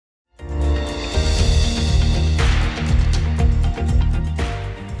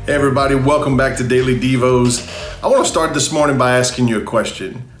Hey everybody, welcome back to Daily Devos. I want to start this morning by asking you a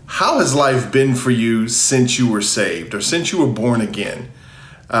question. How has life been for you since you were saved or since you were born again?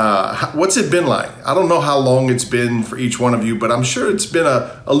 What's it been like? I don't know how long it's been for each one of you, but I'm sure it's been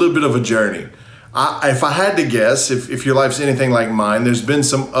a little bit of a journey. If I had to guess, if your life's anything like mine, there's been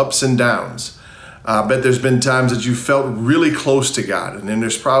some ups and downs. I bet there's been times that you felt really close to God, and then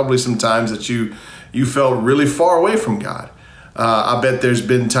there's probably some times that you felt really far away from God. I bet there's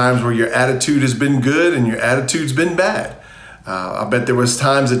been times where your attitude has been good and your attitude's been bad. I bet there was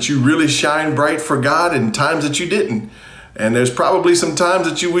times that you really shined bright for God and times that you didn't. And there's probably some times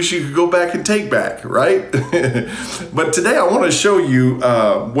that you wish you could go back and take back, right? But today I want to show you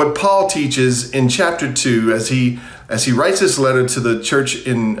what Paul teaches in chapter 2 as he writes this letter to the church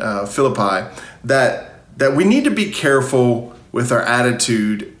in Philippi, that we need to be careful with our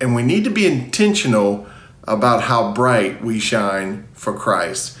attitude and we need to be intentional about how bright we shine for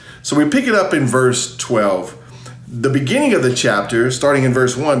Christ. So we pick it up in verse 12. The beginning of the chapter, starting in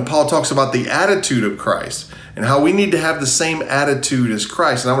verse 1, Paul talks about the attitude of Christ and how we need to have the same attitude as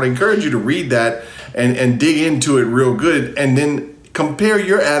Christ. And I would encourage you to read that and dig into it real good and then compare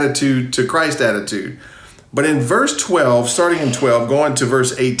your attitude to Christ's attitude. But in verse 12, starting in 12, going to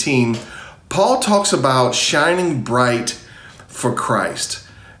verse 18, Paul talks about shining bright for Christ.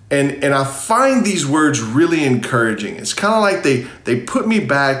 And I find these words really encouraging. It's kind of like they put me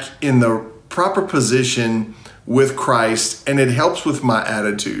back in the proper position with Christ, and it helps with my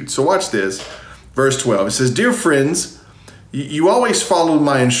attitude. So watch this. Verse 12, it says, "Dear friends, you always followed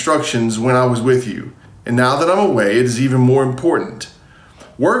my instructions when I was with you, and now that I'm away, it is even more important.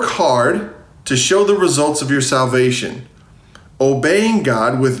 Work hard to show the results of your salvation, obeying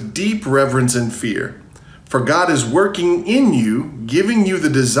God with deep reverence and fear. For God is working in you, giving you the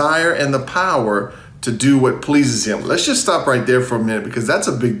desire and the power to do what pleases him." Let's just stop right there for a minute because that's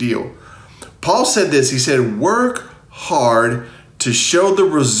a big deal. Paul said this, he said, work hard to show the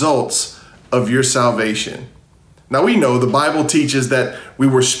results of your salvation. Now we know the Bible teaches that we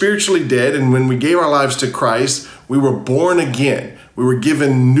were spiritually dead, and when we gave our lives to Christ, we were born again. We were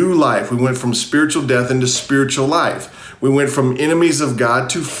given new life. We went from spiritual death into spiritual life. We went from enemies of God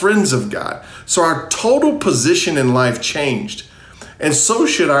to friends of God. So our total position in life changed. And so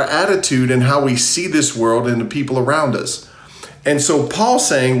should our attitude and how we see this world and the people around us. And so Paul's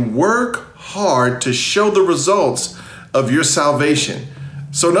saying, work hard to show the results of your salvation.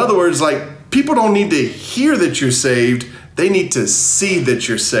 So in other words, like, people don't need to hear that you're saved. They need to see that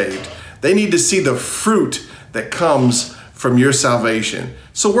you're saved. They need to see the fruit that comes from your salvation.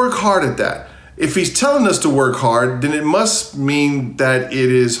 So work hard at that. If he's telling us to work hard, then it must mean that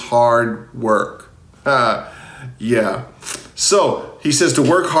it is hard work. Yeah. So he says to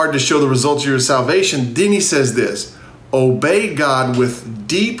work hard to show the results of your salvation. Then he says this, obey God with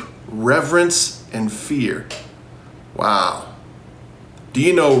deep reverence and fear. Wow. Do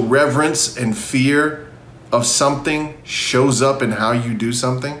you know reverence and fear of something shows up in how you do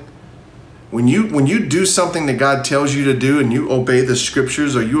something? When you do something that God tells you to do and you obey the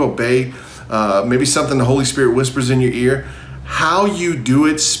scriptures, or you obey maybe something the Holy Spirit whispers in your ear, how you do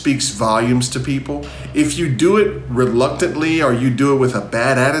it speaks volumes to people. If you do it reluctantly or you do it with a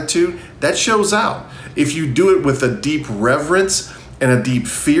bad attitude, that shows out. If you do it with a deep reverence and a deep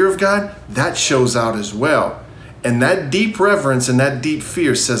fear of God, that shows out as well. And that deep reverence and that deep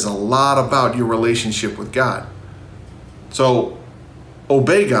fear says a lot about your relationship with God. So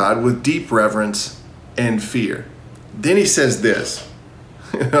obey God with deep reverence and fear. Then he says this,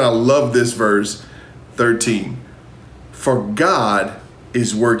 and I love this verse 13. For God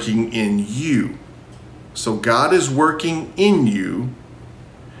is working in you. So God is working in you,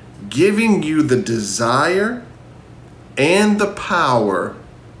 giving you the desire and the power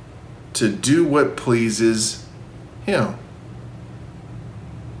to do what pleases him.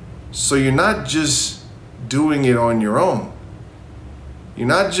 So you're not just doing it on your own. You're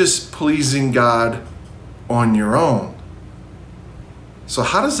not just pleasing God on your own. So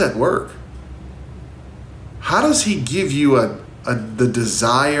how does that work? How does he give you the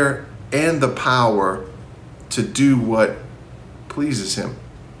desire and the power to do what pleases him?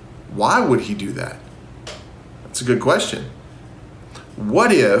 Why would he do that? That's a good question.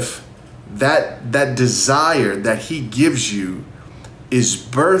 What if that desire that he gives you is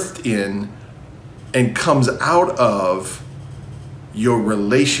birthed in and comes out of your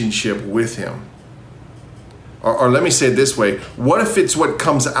relationship with him? Or let me say it this way. What if it's what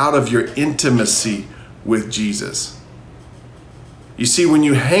comes out of your intimacy with Jesus? You see, when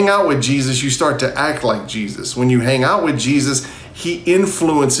you hang out with Jesus, you start to act like Jesus. When you hang out with Jesus, he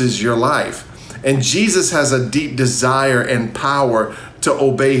influences your life. And Jesus has a deep desire and power to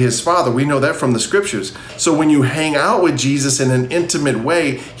obey his Father. We know that from the scriptures. So when you hang out with Jesus in an intimate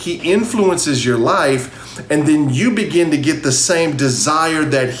way, he influences your life, and then you begin to get the same desire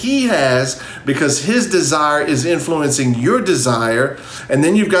that he has, because his desire is influencing your desire. And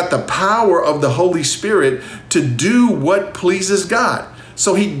then you've got the power of the Holy Spirit to do what pleases God.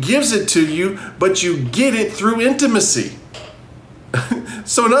 So he gives it to you, but you get it through intimacy.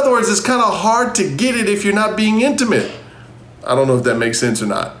 So in other words, it's kind of hard to get it if you're not being intimate. I don't know if that makes sense or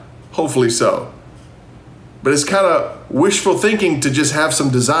not. Hopefully so. But it's kind of wishful thinking to just have some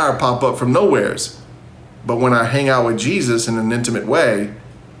desire pop up from nowheres. But when I hang out with Jesus in an intimate way,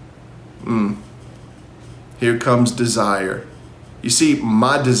 here comes desire. You see,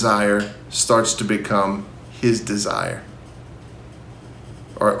 my desire starts to become his desire.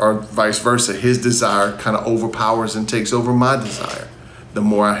 Or vice versa. His desire kind of overpowers and takes over my desire the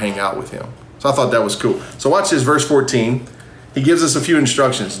more I hang out with him. So I thought that was cool. So watch this, verse 14. He gives us a few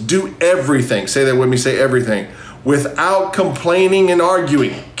instructions. Do everything. Say that with me. Say everything. Without complaining and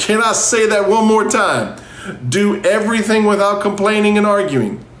arguing. Can I say that one more time? Do everything without complaining and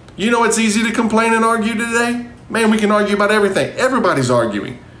arguing. You know it's easy to complain and argue today? Man, we can argue about everything. Everybody's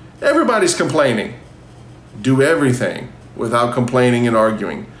arguing. Everybody's complaining. Do everything without complaining and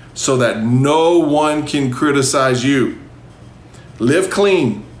arguing, so that no one can criticize you. Live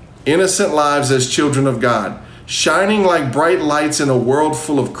clean, innocent lives as children of God, shining like bright lights in a world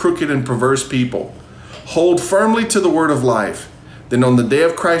full of crooked and perverse people. Hold firmly to the word of life. Then on the day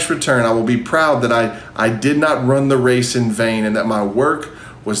of Christ's return, I will be proud that I did not run the race in vain, and that my work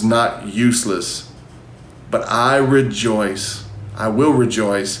was not useless. But I rejoice, I will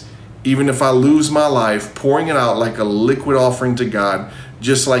rejoice, even if I lose my life, pouring it out like a liquid offering to God,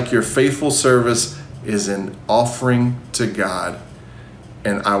 just like your faithful service is an offering to God.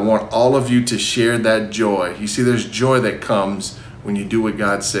 And I want all of you to share that joy. You see, there's joy that comes when you do what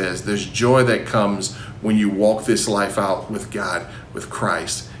God says. There's joy that comes when you walk this life out with God, with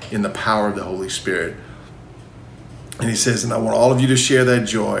Christ, in the power of the Holy Spirit. And he says, and I want all of you to share that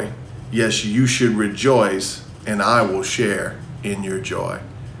joy. Yes, you should rejoice, and I will share in your joy.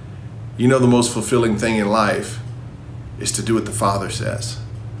 You know, the most fulfilling thing in life is to do what the Father says.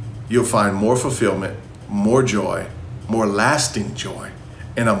 You'll find more fulfillment, more joy, more lasting joy,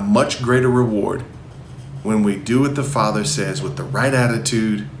 and a much greater reward when we do what the Father says with the right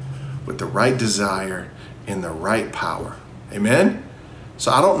attitude, with the right desire, and the right power. Amen?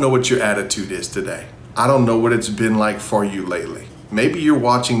 So I don't know what your attitude is today. I don't know what it's been like for you lately. Maybe you're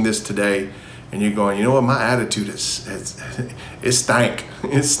watching this today and you're going, you know what, my attitude is, it stank.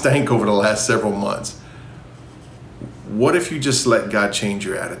 It stank over the last several months. What if you just let God change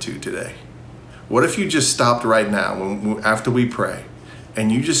your attitude today? What if you just stopped right now after we pray,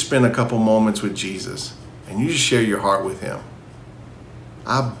 and you just spend a couple moments with Jesus and you just share your heart with him?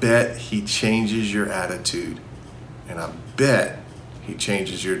 I bet he changes your attitude, and I bet he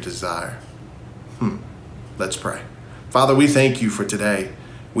changes your desire. Let's pray. Father, we thank you for today.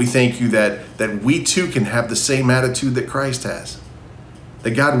 We thank you that we too can have the same attitude that Christ has.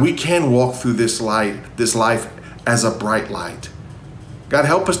 That God, we can walk through this life as a bright light. God,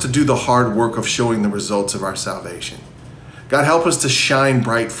 help us to do the hard work of showing the results of our salvation. God, help us to shine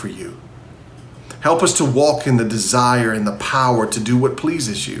bright for you. Help us to walk in the desire and the power to do what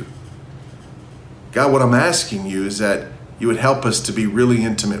pleases you. God, what I'm asking you is that you would help us to be really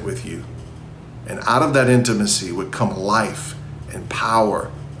intimate with you. And out of that intimacy would come life and power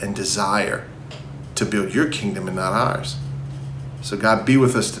and desire to build your kingdom and not ours. So God, be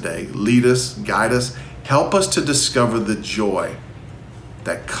with us today. Lead us, guide us. Help us to discover the joy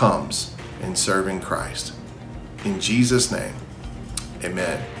that comes in serving Christ. In Jesus' name,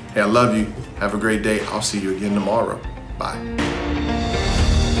 amen. Hey, I love you. Have a great day. I'll see you again tomorrow. Bye.